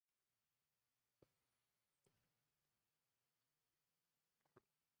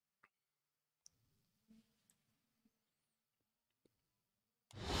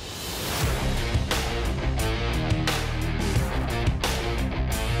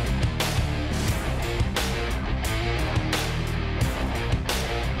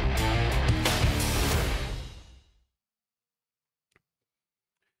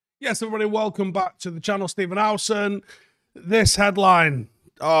Yes, everybody, welcome back to the channel. Stephen Howson. This headline,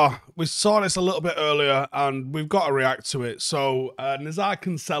 we saw this a little bit earlier and we've got to react to it. So, Nazar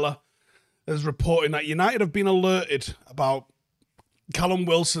Kinsella is reporting that United have been alerted about Callum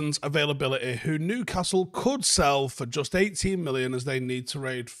Wilson's availability, who Newcastle could sell for just 18 million as they need to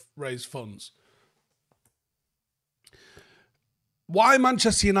raise funds. Why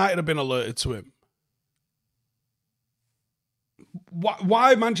Manchester United have been alerted to him?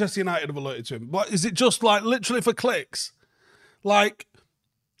 Why Manchester United have alerted to him? What is it? Just like literally for clicks? Like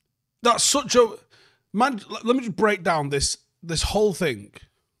that's such a man. Let me just break down this whole thing.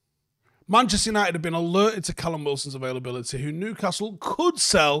 Manchester United have been alerted to Callum Wilson's availability, who Newcastle could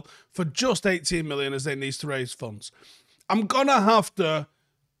sell for just 18 million as they need to raise funds. I'm gonna have to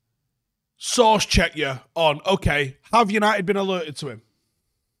source check you on. Okay, have United been alerted to him?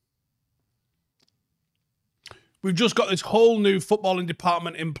 We've just got this whole new footballing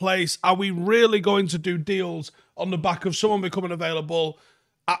department in place. Are we really going to do deals on the back of someone becoming available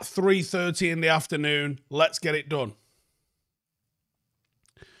at 3:30 in the afternoon? Let's get it done.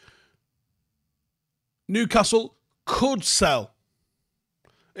 Newcastle could sell.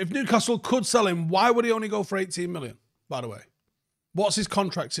 If Newcastle could sell him, why would he only go for 18 million, by the way? What's his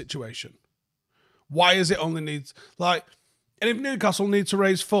contract situation? Why is it only needs... and if Newcastle need to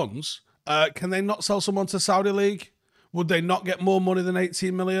raise funds... can they not sell someone to Saudi League? Would they not get more money than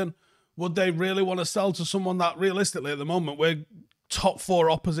 18 million? Would they really want to sell to someone that realistically at the moment we're top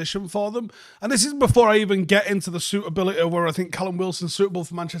 4 opposition for them? And this is before I even get into the suitability of where I think Callum Wilson's suitable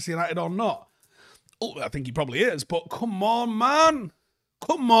for Manchester United or not. Oh, I think he probably is, but come on, man.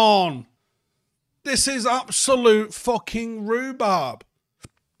 Come on. This is absolute fucking rhubarb.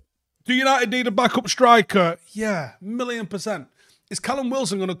 Do United need a backup striker? Yeah, 1,000,000%. Is Callum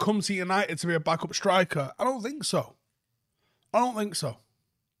Wilson going to come to United to be a backup striker? I don't think so. I don't think so.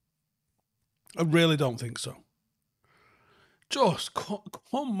 I really don't think so. Just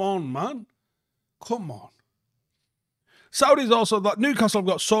come on, man. Come on. Saudis also, Newcastle have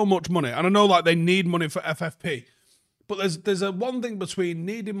got so much money, and I know they need money for FFP, but there's a one thing between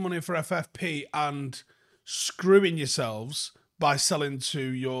needing money for FFP and screwing yourselves by selling to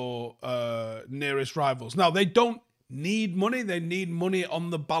your nearest rivals. Now, they don't need money. They need money on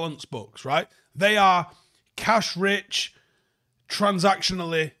the balance books, right? They are cash rich,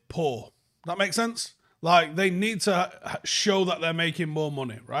 transactionally poor. That makes sense? They need to show that they're making more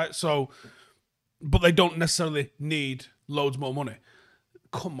money, right? So, but they don't necessarily need loads more money.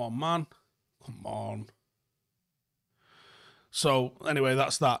 Come on, man. Come on. So, anyway,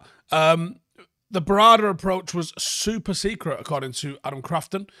 that's that. The Berrada approach was super secret, according to Adam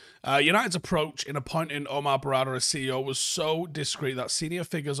Crafton. United's approach in appointing Omar Berrada as CEO was so discreet that senior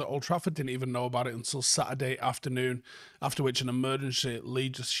figures at Old Trafford didn't even know about it until Saturday afternoon, after which an emergency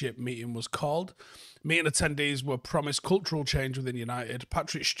leadership meeting was called. Meeting attendees were promised cultural change within United.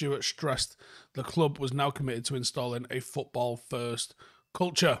 Patrick Stewart stressed the club was now committed to installing a football-first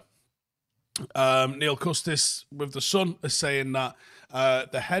culture. Neil Custis with The Sun is saying that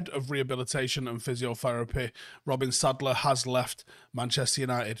the head of rehabilitation and physiotherapy, Robin Sadler, has left Manchester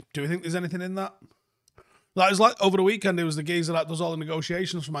United. Do we think there's anything in that? It's like over the weekend, it was the geezer that does all the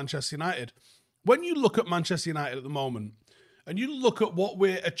negotiations for Manchester United. When you look at Manchester United at the moment, and you look at what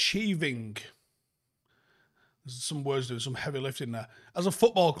we're achieving, there's some words doing some heavy lifting there, as a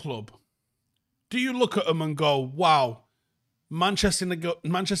football club, do you look at them and go, wow, Manchester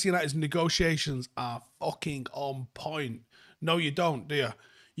United's negotiations are fucking on point? No, you don't, do you?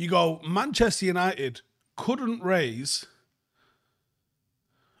 You go, Manchester United couldn't raise...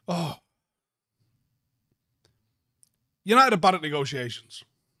 United are bad at negotiations.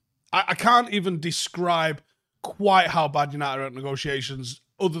 I can't even describe quite how bad United are at negotiations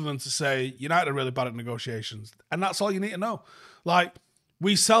other than to say United are really bad at negotiations. And that's all you need to know.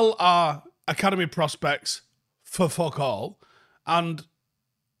 We sell our academy prospects for fuck all, and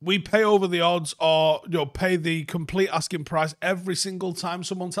we pay over the odds or pay the complete asking price every single time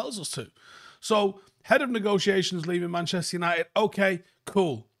someone tells us to. So, head of negotiations leaving Manchester United. Okay,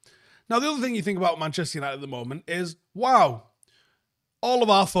 cool. Now, the other thing you think about Manchester United at the moment is, wow, all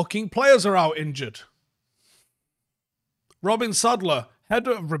of our fucking players are out injured. Robin Sadler, head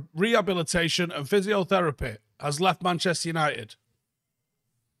of rehabilitation and physiotherapy, has left Manchester United.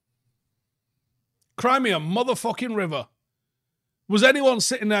 Cry me a motherfucking river. Was anyone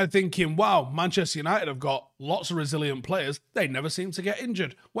sitting there thinking, wow, Manchester United have got lots of resilient players. They never seem to get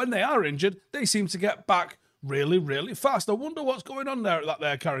injured. When they are injured, they seem to get back really, really fast. I wonder what's going on there at that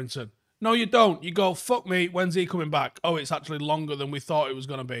there, Carrington. No, you don't. You go, fuck me, when's he coming back? Oh, it's actually longer than we thought it was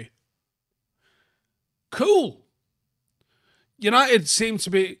going to be. Cool. United seem to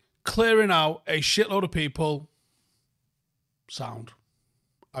be clearing out a shitload of people, sound.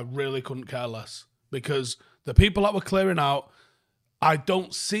 I really couldn't care less. Because the people that were clearing out, I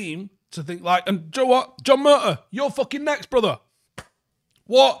don't seem to think like... And do you know what? John Murter, you're fucking next, brother.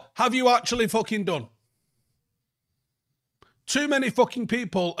 What have you actually fucking done? Too many fucking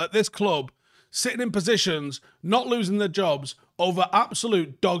people at this club sitting in positions, not losing their jobs over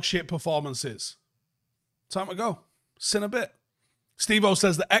absolute dog shit performances. Time to go. Sin a bit. Steve-O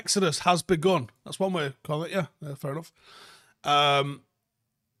says the exodus has begun. That's one way to call it, yeah fair enough.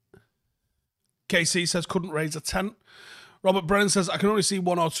 KC says couldn't raise a tent. Robert Brennan says I can only see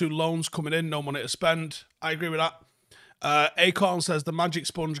 1 or 2 loans coming in, no money to spend. I agree with that. Acorn says the Magic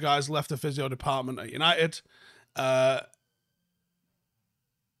Sponge guys left the physio department at United.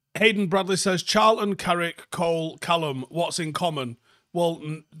 Hayden Bradley says Charlton, Carrick, Cole, Callum, what's in common? Well,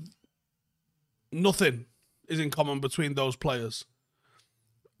 nothing is in common between those players.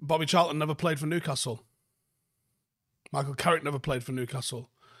 Bobby Charlton never played for Newcastle. Michael Carrick never played for Newcastle.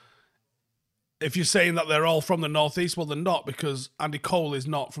 If you're saying that they're all from the North East, well, they're not, because Andy Cole is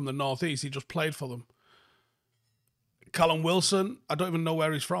not from the North East. He just played for them. Callum Wilson, I don't even know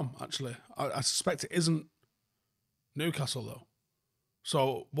where he's from, actually. I suspect it isn't Newcastle, though.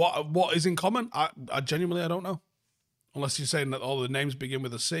 So what is in common? I genuinely, I don't know. Unless you're saying that all the names begin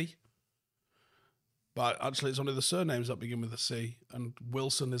with a C. But actually, it's only the surnames that begin with a C, and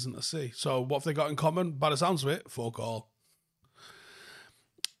Wilson isn't a C. So what have they got in common? By the sounds of it, fuck all.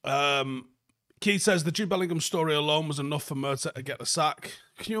 Keith says the Jude Bellingham story alone was enough for Murta to get the sack.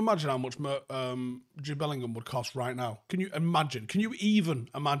 Can you imagine how much Jude Bellingham would cost right now? Can you imagine? Can you even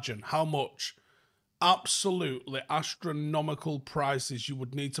imagine how much absolutely astronomical prices you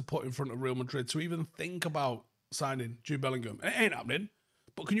would need to put in front of Real Madrid to even think about signing Jude Bellingham? It ain't happening.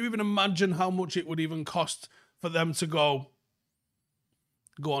 But can you even imagine how much it would even cost for them to go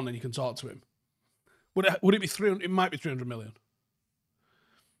on and you can talk to him? Would it be 300? It might be 300 million.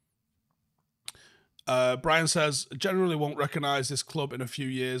 Brian says, generally won't recognise this club in a few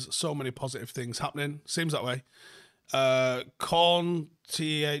years. So many positive things happening. Seems that way. Corn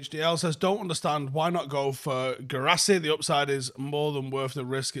THDL says, don't understand why not go for Garassi. The upside is more than worth the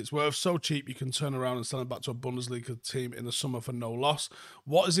risk it's worth. So cheap you can turn around and send him back to a Bundesliga team in the summer for no loss.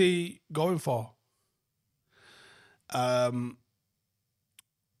 What is he going for?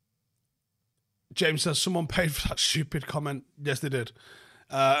 James says, someone paid for that stupid comment. Yes, they did.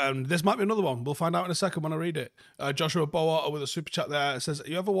 And this might be another one. We'll find out in a second when I read it. Joshua Boa with a super chat there. It says,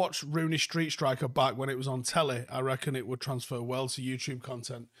 you ever watched Rooney Street Striker back when it was on telly? I reckon it would transfer well to YouTube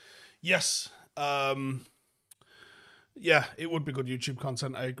content. Yes. Yeah, it would be good YouTube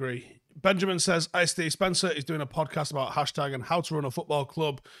content. I agree. Benjamin says, ISD Spencer is doing a podcast about hashtag and how to run a football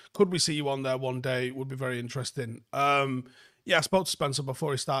club. Could we see you on there one day? Would be very interesting. Yeah, I spoke to Spencer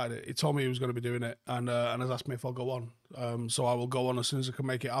before he started it. He told me he was going to be doing it and has asked me if I'll go on. So I will go on as soon as I can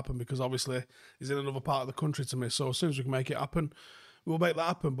make it happen, because obviously he's in another part of the country to me. So as soon as we can make it happen, we'll make that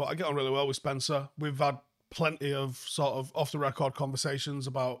happen. But I get on really well with Spencer. We've had plenty of sort of off-the-record conversations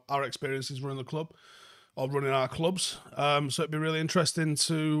about our experiences running the club or running our clubs. So it'd be really interesting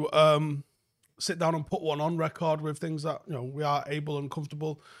to sit down and put one on record with things that, you know, we are able and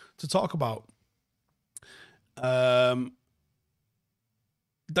comfortable to talk about.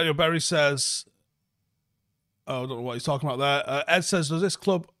 Daniel Berry says, oh, I don't know what he's talking about there. Ed says, does this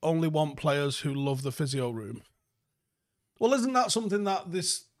club only want players who love the physio room? Well, isn't that something that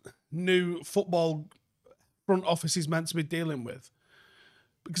this new football front office is meant to be dealing with?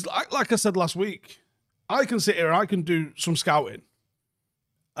 Because like I said last week, I can sit here, I can do some scouting,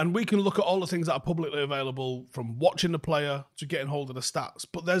 and we can look at all the things that are publicly available, from watching the player to getting hold of the stats.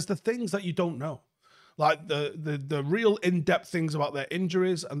 But there's the things that you don't know. Like the real in-depth things about their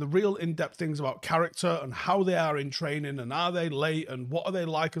injuries and the real in-depth things about character and how they are in training and are they late and what are they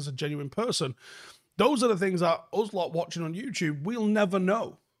like as a genuine person. Those are the things that us lot watching on YouTube, we'll never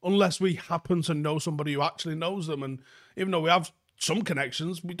know unless we happen to know somebody who actually knows them. And even though we have some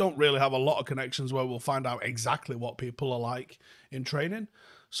connections, we don't really have a lot of connections where we'll find out exactly what people are like in training.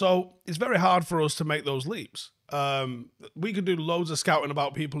 So it's very hard for us to make those leaps. We could do loads of scouting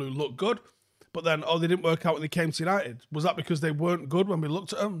about people who look good, but then, oh, they didn't work out when they came to United. Was that because they weren't good when we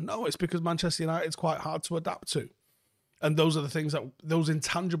looked at them? No, it's because Manchester United's quite hard to adapt to. And those are the things that, those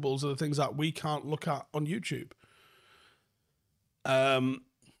intangibles are the things that we can't look at on YouTube.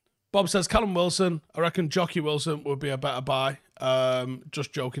 Bob says, Callum Wilson, I reckon Jockey Wilson would be a better buy.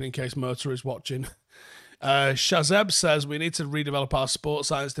 Just joking in case Murta is watching. Shazeb says, we need to redevelop our sports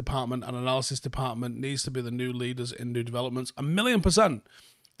science department and analysis department. Needs to be the new leaders in new developments. 1,000,000%.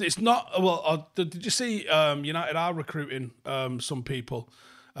 It's not, well, did you see United are recruiting some people?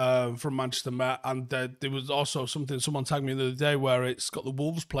 from Manchester Met, and there was also something someone tagged me the other day where it's got the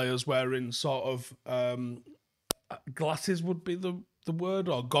Wolves players wearing sort of glasses would be the word,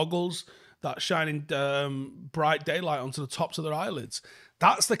 or goggles that shining bright daylight onto the tops of their eyelids.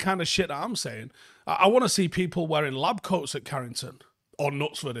 That's the kind of shit that I'm saying. I want to see people wearing lab coats at Carrington or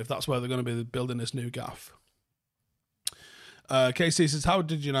Knutsford if that's where they're going to be building this new gaff. KC says, how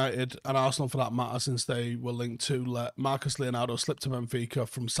did United and Arsenal, for that matter, since they were linked to, let Marcus Leonardo slip to Benfica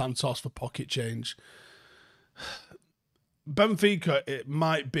from Santos for pocket change? Benfica, it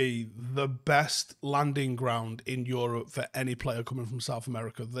might be the best landing ground in Europe for any player coming from South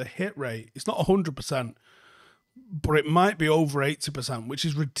America. The hit rate, it's not 100%, but it might be over 80%, which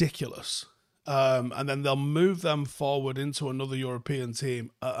is ridiculous. And then they'll move them forward into another European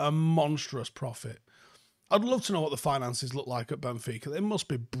team at a monstrous profit. I'd love to know what the finances look like at Benfica. They must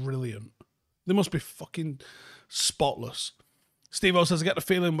be brilliant. They must be fucking spotless. Steve-O says, I get the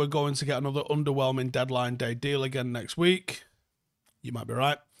feeling we're going to get another underwhelming deadline day deal again next week. You might be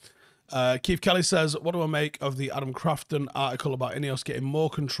right. Keith Kelly says, what do I make of the Adam Crafton article about Ineos getting more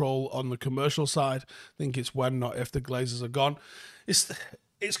control on the commercial side? I think it's when, not if, the Glazers are gone.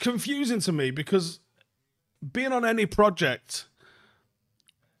 It's confusing to me because being on any project,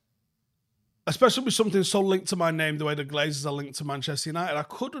 especially with something so linked to my name, the way the Glazers are linked to Manchester United, I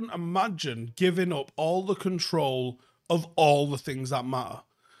couldn't imagine giving up all the control of all the things that matter.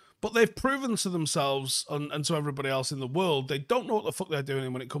 But they've proven to themselves and to everybody else in the world, they don't know what the fuck they're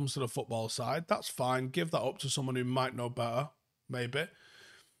doing when it comes to the football side. That's fine. Give that up to someone who might know better, maybe.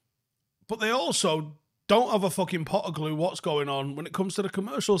 But they also don't have a fucking pot of glue what's going on when it comes to the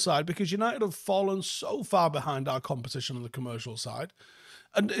commercial side, because United have fallen so far behind our competition on the commercial side.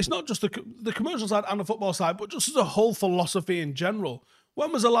 And it's not just the commercial side and the football side, but just as a whole philosophy in general.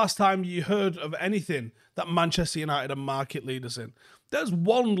 When was the last time you heard of anything that Manchester United are market leaders in? There's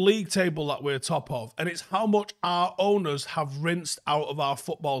one league table that we're top of, and it's how much our owners have rinsed out of our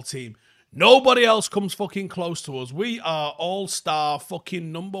football team. Nobody else comes fucking close to us. We are all-star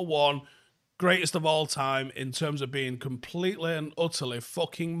fucking number one, greatest of all time in terms of being completely and utterly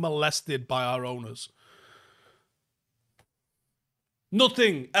fucking molested by our owners.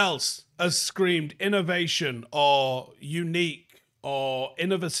 Nothing else has screamed innovation or unique or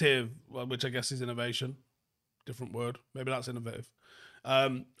innovative, well, which I guess is innovation. Different word. Maybe that's innovative.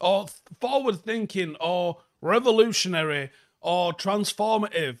 Or forward-thinking or revolutionary or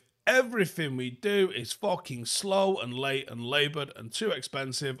transformative. Everything we do is fucking slow and late and laboured and too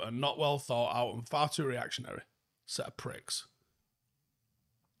expensive and not well thought out and far too reactionary. Set of pricks.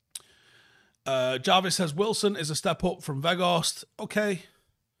 Jarvis says Wilson is a step up from Weghorst. Okay.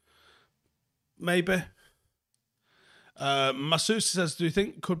 Maybe. Masus says, do you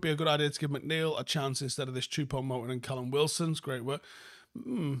think it could be a good idea to give McNeil a chance instead of this Choupo-Moting and Callum Wilson's great work?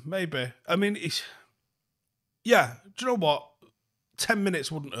 Maybe. I mean, yeah, do you know what? 10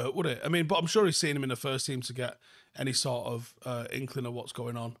 minutes wouldn't hurt, would it? I mean, but I'm sure he's seen him in the first team to get any sort of inkling of what's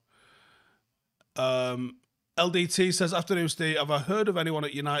going on. LDT says, afternoon, Steve, have I heard of anyone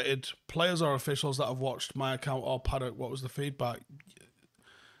at United, players or officials, that have watched my account or Paddock? What was the feedback?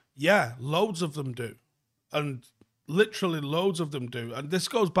 Yeah, loads of them do. And literally loads of them do. And this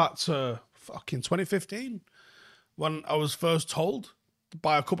goes back to fucking 2015 when I was first told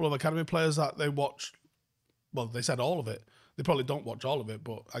by a couple of academy players that they watched, well, they said all of it. They probably don't watch all of it,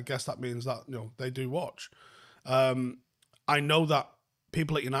 but I guess that means that, you know, they do watch. I know that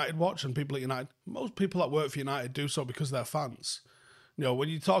people at United watch, and people at United, most people that work for United do so because they're fans. You know, when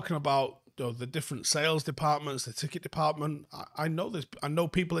you're talking about, you know, the different sales departments, the ticket department, I know this. I know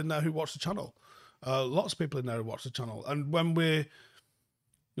people in there who watch the channel. Lots of people in there who watch the channel. And when we're,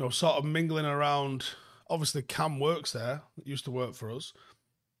 you know, sort of mingling around, obviously Cam works there, used to work for us.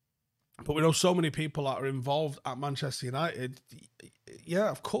 But we know so many people that are involved at Manchester United. Yeah,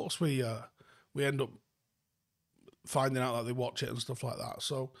 of course we end up finding out that they watch it and stuff like that.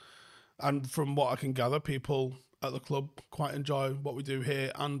 So, and from what I can gather, people at the club quite enjoy what we do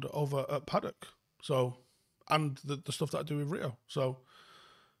here and over at Paddock. So, and the stuff that I do with Rio. So,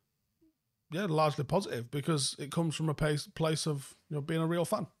 yeah, largely positive because it comes from a place of, you know, being a real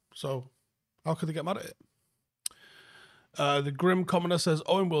fan. So, how could they get mad at it? The Grim Commoner says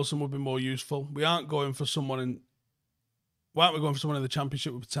Owen Wilson would be more useful. We aren't going for someone in. Why aren't we going for someone in the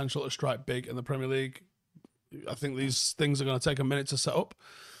Championship with potential to strike big in the Premier League? I think these things are going to take a minute to set up.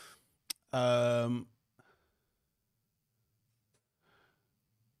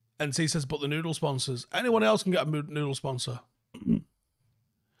 NC says, but the noodle sponsors. Anyone else can get a noodle sponsor.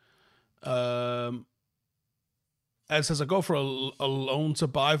 Ed says, I go for a loan to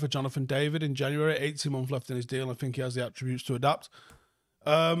buy for Jonathan David in January. 18 months left in his deal. I think he has the attributes to adapt.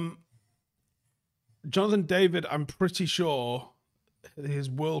 Jonathan David, I'm pretty sure his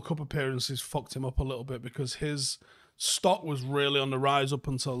World Cup appearances fucked him up a little bit because his stock was really on the rise up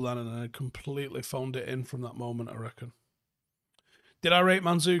until then, and I completely phoned it in from that moment, I reckon. Did I rate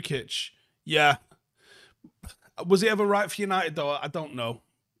Mandzukic? Yeah. Was he ever right for United, though? I don't know.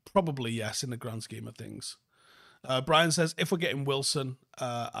 Probably yes, in the grand scheme of things. Brian says, if we're getting Wilson,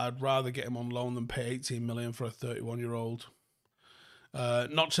 I'd rather get him on loan than pay 18 million for a 31-year-old.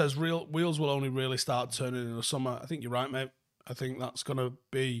 Notch says, wheels will only really start turning in the summer. I think you're right, mate. I think that's going to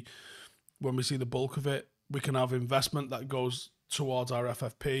be when we see the bulk of it. We can have investment that goes towards our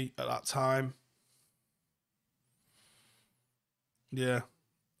FFP at that time. Yeah.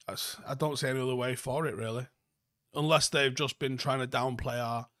 I don't see any other way for it, really. Unless they've just been trying to downplay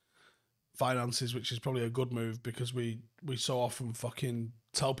our finances, which is probably a good move because we so often fucking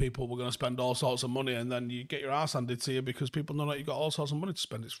tell people we're going to spend all sorts of money and then you get your ass handed to you because people know that you've got all sorts of money to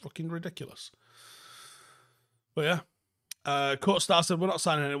spend. It's fucking ridiculous. But yeah. Court Star said, we're not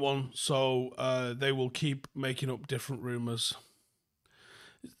signing anyone, so they will keep making up different rumours.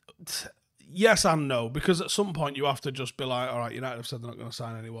 Yes and no, because at some point you have to just be like, all right, United have said they're not going to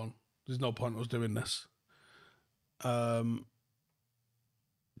sign anyone. There's no point in us doing this. Do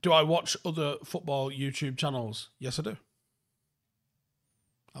I watch other football YouTube channels? Yes, I do.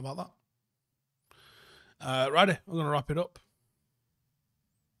 How about that? Righty, I'm going to wrap it up.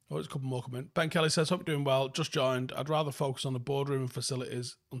 Oh, there's a couple more coming. Ben Kelly says, hope you're doing well. Just joined. I'd rather focus on the boardroom and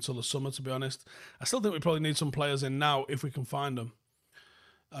facilities until the summer, to be honest. I still think we probably need some players in now if we can find them.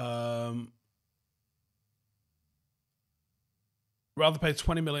 Rather pay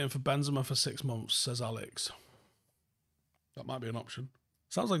 20 million for Benzema for 6 months, says Alex. That might be an option.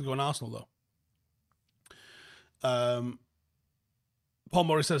 Sounds like going Arsenal, though. Paul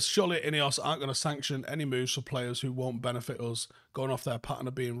Murray says, surely Ineos aren't going to sanction any moves for players who won't benefit us, going off their pattern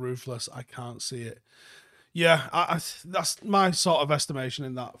of being ruthless. I can't see it. Yeah, that's my sort of estimation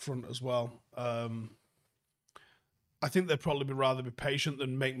in that front as well. I think they'd probably rather be patient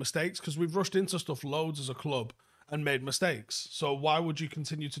than make mistakes because we've rushed into stuff loads as a club and made mistakes. So why would you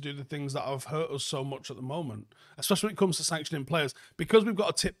continue to do the things that have hurt us so much at the moment, especially when it comes to sanctioning players? Because we've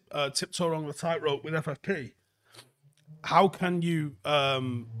got a tiptoe along the tightrope with FFP, how can you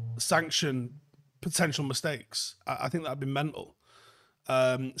sanction potential mistakes? I think that'd be mental.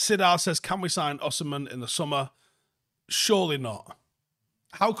 Sidar says, can we sign Osimhen in the summer? Surely not.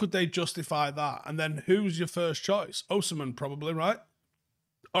 How could they justify that? And then who's your first choice? Osimhen, probably, right?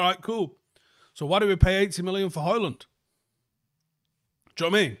 All right, cool. So why do we pay 80 million for Højlund? Do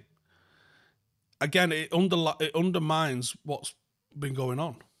you know what I mean? Again, it undermines what's been going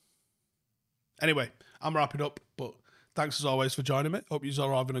on. Anyway, I'm wrapping up, but thanks as always for joining me. Hope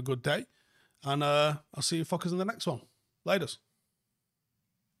you're all having a good day. And I'll see you fuckers in the next one. Laters.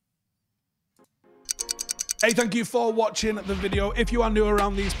 Hey, thank you for watching the video. If you are new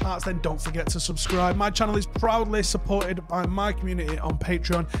around these parts, then don't forget to subscribe. My channel is proudly supported by my community on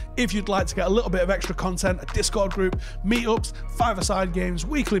Patreon. If you'd like to get a little bit of extra content, a Discord group, meetups, five-a-side games,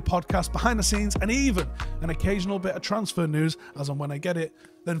 weekly podcasts, behind the scenes, and even an occasional bit of transfer news as and when I get it,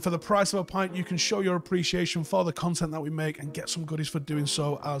 then for the price of a pint, you can show your appreciation for the content that we make and get some goodies for doing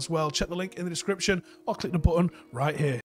so as well. Check the link in the description or click the button right here.